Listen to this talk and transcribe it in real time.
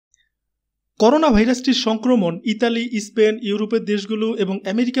Corona ভাইরাসটির সংক্রমণ Italy, Spain, ইউরোপের দেশগুলো এবং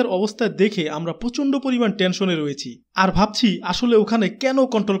আমেরিকার অবস্থা দেখে আমরা প্রচণ্ড পরিমাণ টেনশনে রয়েছি আর ভাবছি আসলে ওখানে কেন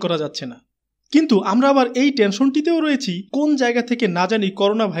কন্ট্রোল করা যাচ্ছে না। কিন্তু আমরা আবার এই টেনশনটিতেও রয়েছি কোন জায়গা থেকে না জানি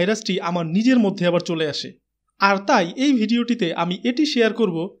করোনা ভাইরাসটি আমার নিজের মধ্যে আবার চলে আসে। আর তাই এই ভিডিওটিতে আমি এটি শেয়ার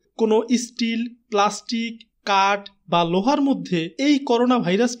করব, কোনো স্টিল, প্লাস্টিক, কাঠ বা লোহার মধ্যে এই করোনা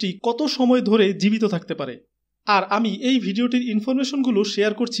ভাইরাসটি কত সময় ধরে জীবিত থাকতে পারে। আর আমি এই ভিডিওটির ইনফরমেশনগুলো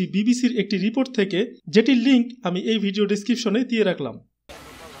শেয়ার করছি বিবিসির একটি রিপোর্ট থেকে, যেটির লিঙ্ক আমি এই ভিডিও ডেসক্রিপশনে দিয়ে রাখলাম।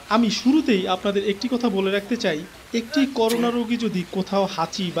 আমি শুরুতেই আপনাদের একটি কথা বলে রাখতে চাই, একটি করোনা রোগী যদি কোথাও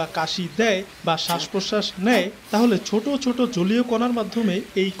হাঁচি বা কাশি দেয় বা শ্বাস প্রশ্বাস নেয়, তাহলে ছোট ছোট জলীয় কণার মাধ্যমে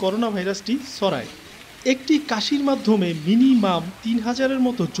এই করোনা ভাইরাসটি ছড়ায়। একটি কাশির মাধ্যমে মিনিমাম 3000-এর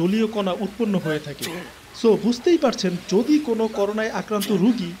মতো জলীয় কণা উৎপন্ন হয়ে থাকে। সো বুঝতেই পারছেন, যদি কোনো করোনায় আক্রান্ত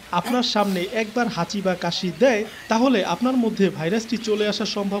রোগী আপনার সামনে একবার হাঁচি বা কাশি দেয়, তাহলে আপনার মধ্যে ভাইরাসটি চলে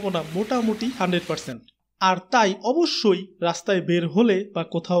আসার সম্ভাবনা মোটামুটি 100%। আর তাই অবশ্যই রাস্তায় বের হলে বা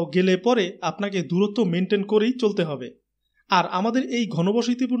কোথাও গেলে পরে আপনাকে দূরত্ব মেনটেন করেই চলতে হবে। আর আমাদের এই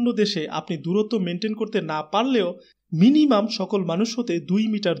ঘনবসতিপূর্ণ দেশে আপনি দূরত্ব মেনটেন করতে না পারলেও মিনিমাম সকল মানুষ হতে 2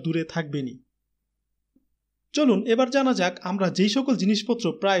 মিটার দূরে থাকবেনই। চলুন এবার জানা যাক, আমরা যেই সকল জিনিসপত্র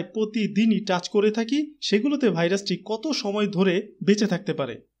প্রায় প্রতিদিনই টাচ করে থাকি সেগুলোতে ভাইরাসটি কত সময় ধরে বেঁচে থাকতে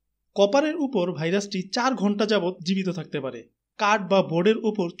পারে। কপারের উপর ভাইরাসটি 4 ঘন্টা যাবৎ জীবিত থাকতে পারে, কাঠ বা বোর্ডের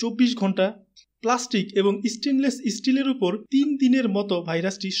উপর 24 ঘন্টা, প্লাস্টিক এবং স্টেনলেস স্টিলের উপর 3 দিনের মতো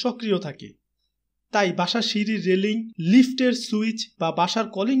ভাইরাসটি সক্রিয় থাকে। তাই বাসার সিঁড়ির রেলিং, লিফটের সুইচ বা বাসার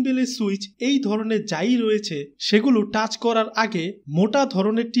কলিং বেলের সুইচ এই ধরনের যাই রয়েছে সেগুলো টাচ করার আগে মোটা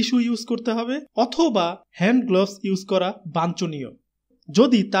ধরনের টিস্যু ইউজ করতে হবে অথবা হ্যান্ড গ্লাভস ইউজ করা বাঞ্ছনীয়।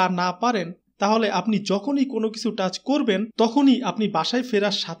 যদি তা না পারেন তাহলে আপনি যখনই কোনো কিছু টাচ করবেন তখনই আপনি বাসায়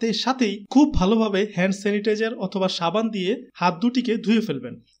ফেরার সাথে সাথেই খুব ভালোভাবে হ্যান্ড স্যানিটাইজার অথবা সাবান দিয়ে হাত দুটিকে ধুয়ে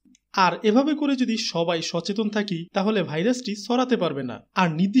ফেলবেন। আর এভাবে করে যদি সবাই সচেতন থাকি তাহলে ভাইরাসটি ছড়াতে পারবে না, আর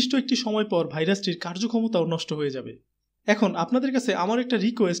নির্দিষ্ট একটি সময় পর ভাইরাসটির কার্যক্ষমতাও নষ্ট হয়ে যাবে। এখন আপনাদের কাছে আমার একটা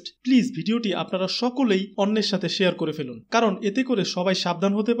রিকোয়েস্ট, প্লিজ ভিডিওটি আপনারা সকলেই অন্যের সাথে শেয়ার করে ফেলুন, কারণ এতে করে সবাই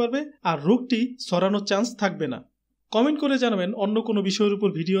সাবধান হতে পারবে আর রোগটি ছড়ানোর চান্স থাকবে না। কমেন্ট করে জানাবেন অন্য কোনো বিষয়ের উপর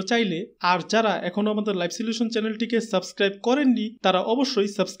ভিডিও চাইলে। আর যারা এখনও আমাদের লাইভ সলিউশন চ্যানেলটিকে সাবস্ক্রাইব করেননি তারা অবশ্যই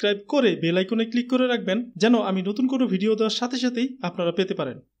সাবস্ক্রাইব করে বেল আইকনে ক্লিক করে রাখবেন, যেন আমি নতুন কোনো ভিডিও দেওয়ার সাথে সাথেই আপনারা পেতে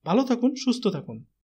পারেন। ভালো থাকুন, সুস্থ থাকুন।